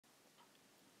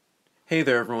Hey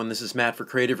there everyone, this is Matt for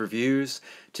Creative Reviews.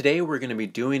 Today we're going to be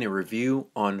doing a review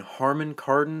on Harmon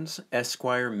Kardon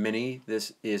Esquire Mini.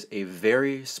 This is a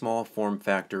very small form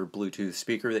factor Bluetooth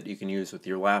speaker that you can use with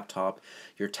your laptop,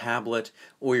 your tablet,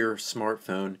 or your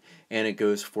smartphone, and it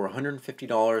goes for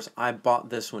 $150. I bought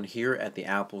this one here at the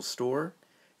Apple Store,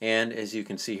 and as you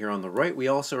can see here on the right, we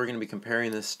also are going to be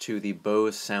comparing this to the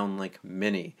Bose SoundLink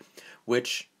Mini,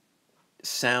 which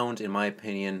sound, in my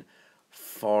opinion,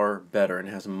 far better and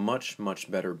has a much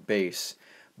better bass.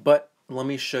 But let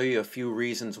me show you a few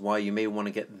reasons why you may want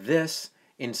to get this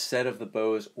instead of the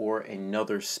Bose or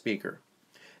another speaker.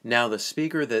 Now, the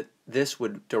speaker that this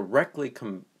would directly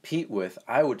compete with,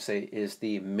 I would say, is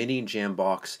the Mini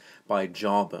Jambox by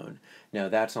Jawbone. Now,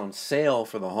 that's on sale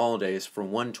for the holidays for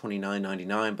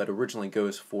 $129.99, but originally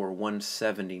goes for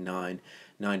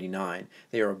 $179.99.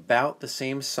 They are about the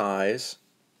same size,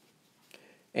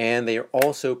 and they are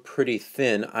also pretty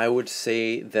thin. I would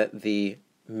say that the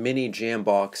Mini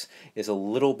Jambox is a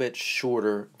little bit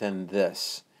shorter than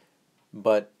this,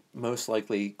 but most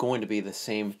likely going to be the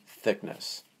same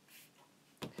thickness.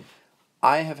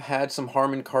 I have had some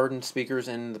Harmon Kardon speakers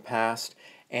in the past,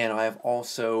 and I have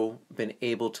also been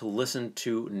able to listen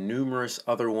to numerous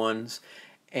other ones,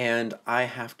 and I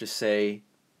have to say,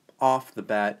 off the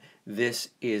bat, this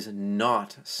is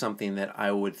not something that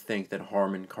I would think that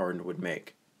Harmon Kardon would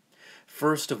make.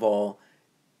 First of all,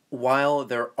 while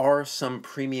there are some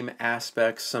premium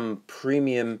aspects, some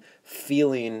premium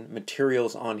feeling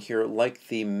materials on here, like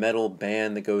the metal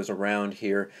band that goes around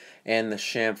here and the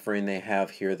chamfering they have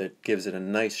here that gives it a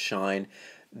nice shine,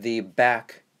 the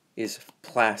back is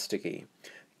plasticky.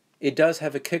 It does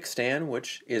have a kickstand,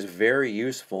 which is very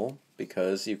useful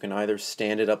because you can either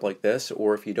stand it up like this,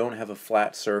 or if you don't have a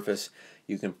flat surface,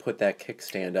 you can put that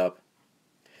kickstand up.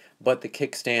 But the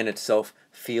kickstand itself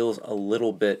feels a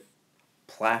little bit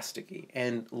plasticky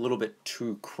and a little bit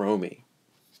too chromy.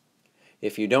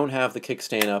 If you don't have the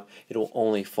kickstand up, it will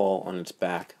only fall on its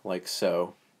back like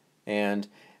so. And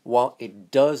while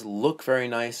it does look very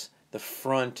nice, the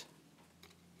front,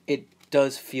 it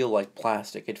does feel like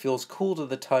plastic. It feels cool to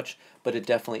the touch, but it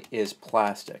definitely is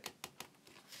plastic.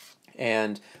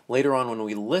 And later on when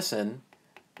we listen,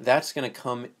 that's going to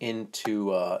come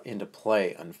into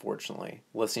play, unfortunately.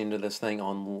 Listening to this thing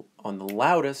on the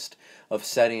loudest of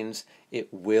settings,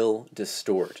 it will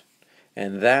distort.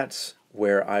 And that's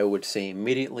where I would say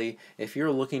immediately, if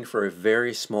you're looking for a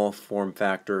very small form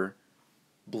factor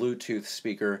Bluetooth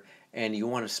speaker and you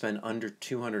want to spend under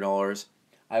 $200,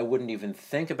 I wouldn't even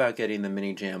think about getting the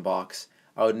Mini Jambox.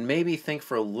 I would maybe think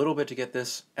for a little bit to get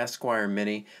this Esquire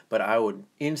Mini, but I would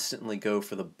instantly go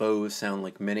for the Bose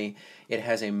SoundLink Mini. It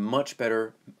has a much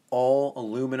better all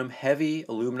aluminum, heavy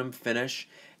aluminum finish,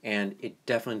 and it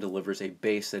definitely delivers a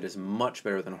bass that is much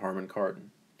better than Harmon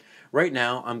Kardon. Right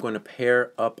now, I'm going to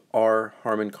pair up our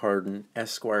Harmon Kardon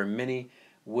Esquire Mini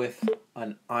with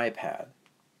an iPad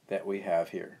that we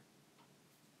have here.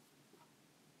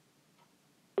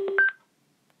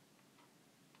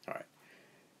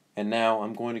 And now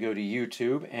I'm going to go to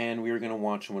YouTube, and we are going to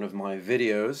watch one of my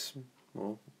videos.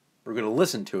 Well, we're going to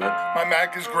listen to it. My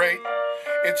Mac is great.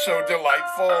 It's so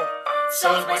delightful.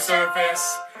 So is my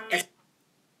Surface. Now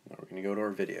we're going to go to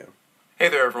our video. Hey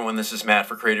there everyone, this is Matt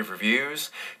for Creative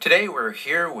Reviews. Today we're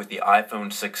here with the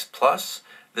iPhone 6 Plus.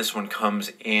 This one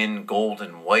comes in gold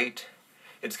and white.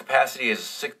 Its capacity is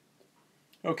 6.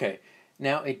 Okay,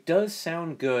 now it does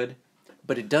sound good,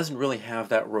 but it doesn't really have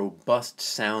that robust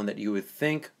sound that you would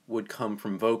think would come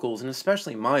from vocals, and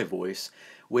especially my voice,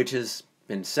 which has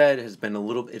been said it's a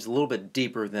little bit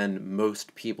deeper than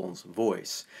most people's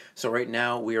voice. So right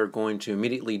now we are going to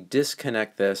immediately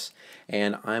disconnect this,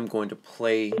 and I'm going to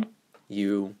play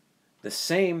you the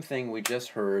same thing we just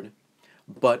heard,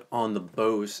 but on the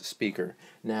Bose speaker.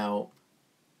 Now,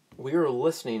 we are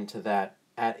listening to that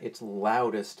at its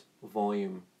loudest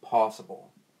volume possible.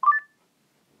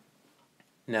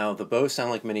 Now, the Bose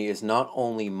SoundLink Mini is not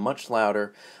only much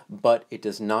louder, but it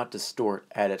does not distort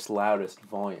at its loudest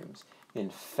volumes. In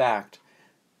fact,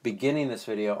 beginning this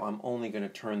video, I'm only going to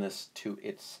turn this to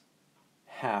its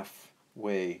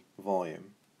halfway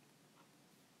volume.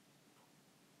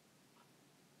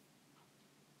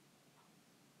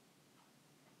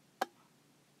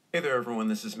 Hey there everyone,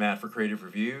 this is Matt for Creative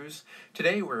Reviews.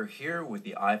 Today we're here with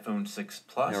the iPhone 6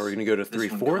 Plus. Now we're going to go to 3/4.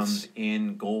 This one comes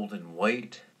in gold and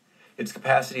white. Its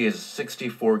capacity is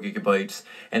 64 gigabytes,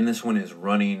 and this one is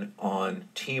running on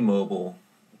T-Mobile.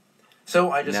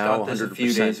 So I just got this 100%. A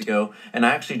few days ago, and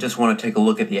I actually just want to take a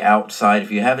look at the outside.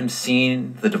 If you haven't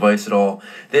seen the device at all,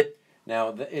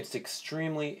 it's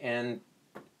extremely and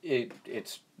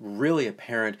it's really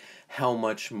apparent how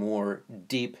much more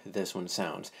deep this one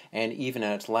sounds. And even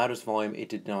at its loudest volume, it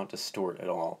did not distort at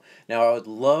all. Now, I would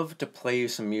love to play you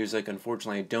some music.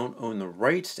 Unfortunately, I don't own the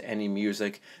rights to any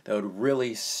music that would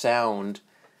really sound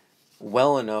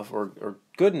well enough or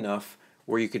good enough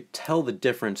where you could tell the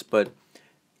difference. But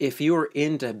if you are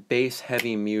into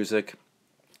bass-heavy music,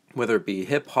 whether it be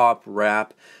hip-hop,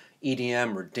 rap,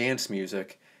 EDM, or dance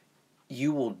music,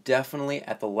 you will definitely,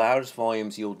 at the loudest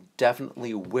volumes, you'll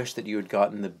definitely wish that you had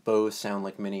gotten the Bose Sound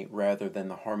Like Mini rather than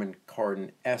the Harmon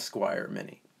Kardon Esquire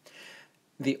Mini.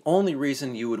 The only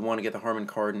reason you would want to get the Harmon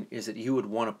Kardon is that you would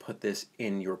want to put this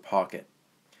in your pocket.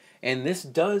 And this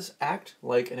does act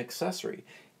like an accessory.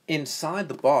 Inside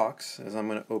the box, as I'm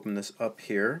going to open this up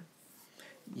here,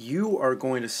 you are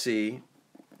going to see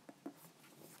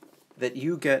that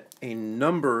you get a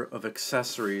number of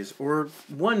accessories, or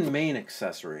one main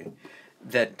accessory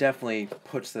that definitely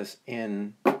puts this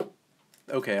in,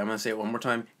 okay, I'm going to say it one more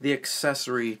time, the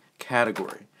accessory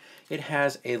category. It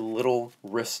has a little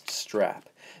wrist strap.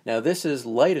 Now this is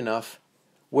light enough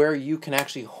where you can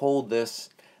actually hold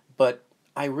this, but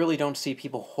I really don't see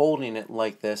people holding it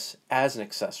like this as an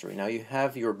accessory. Now you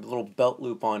have your little belt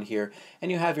loop on here, and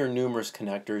you have your numerous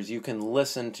connectors. You can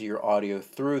listen to your audio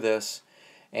through this,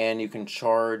 and you can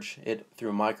charge it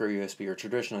through micro USB or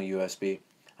traditional USB.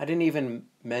 I didn't even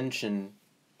mention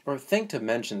or think to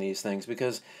mention these things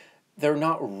because they're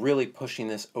not really pushing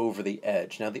this over the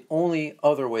edge. Now the only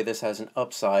other way this has an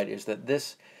upside is that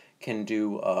this can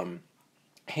do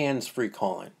hands-free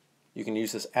calling. You can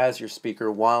use this as your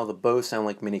speaker while the Bose Sound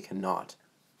Like Mini cannot.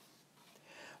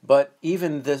 But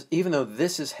even though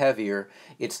this is heavier,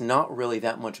 it's not really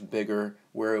that much bigger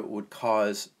where it would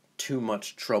cause too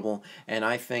much trouble. And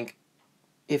I think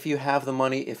if you have the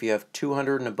money, if you have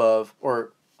 200 and above,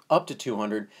 or up to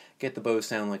 200, get the Bose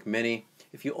Sound Like Mini.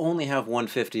 If you only have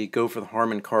 150, go for the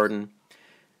Harmon Kardon.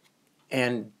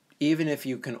 And even if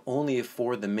you can only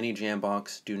afford the mini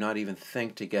Jambox, do not even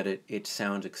think to get it. It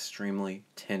sounds extremely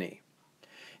tinny.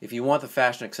 If you want the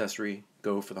fashion accessory,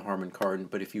 go for the Harmon Kardon.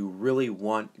 But if you really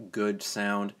want good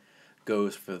sound, go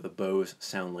for the Bose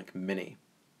Sound Like Mini.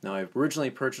 Now, I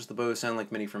originally purchased the Bose Sound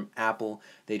Like Mini from Apple.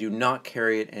 They do not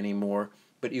carry it anymore,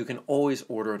 but you can always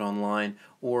order it online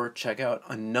or check out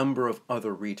a number of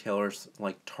other retailers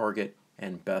like Target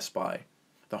and Best Buy.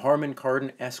 The Harmon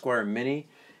Kardon Esquire Mini,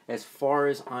 as far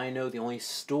as I know, the only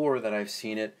store that I've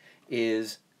seen it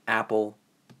is Apple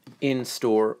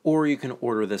in-store, or you can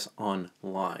order this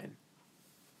online.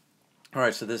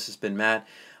 Alright, so this has been Matt.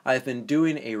 I've been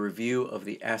doing a review of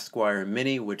the Esquire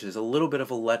Mini, which is a little bit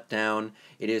of a letdown.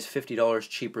 It is $50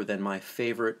 cheaper than my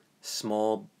favorite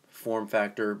small form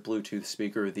factor Bluetooth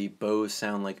speaker, the Bose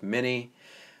Sound Like Mini,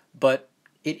 but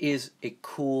it is a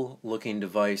cool looking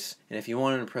device, and if you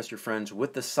want to impress your friends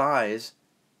with the size,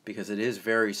 because it is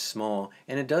very small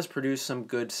and it does produce some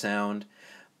good sound,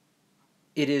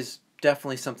 it is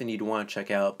definitely something you'd want to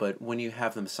check out. But when you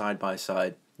have them side by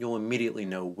side, you'll immediately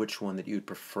know which one that you'd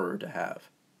prefer to have.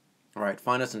 Alright,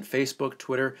 find us on Facebook,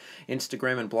 Twitter,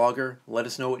 Instagram, and Blogger. Let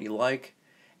us know what you like,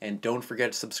 and don't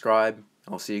forget to subscribe.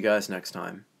 I'll see you guys next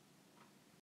time.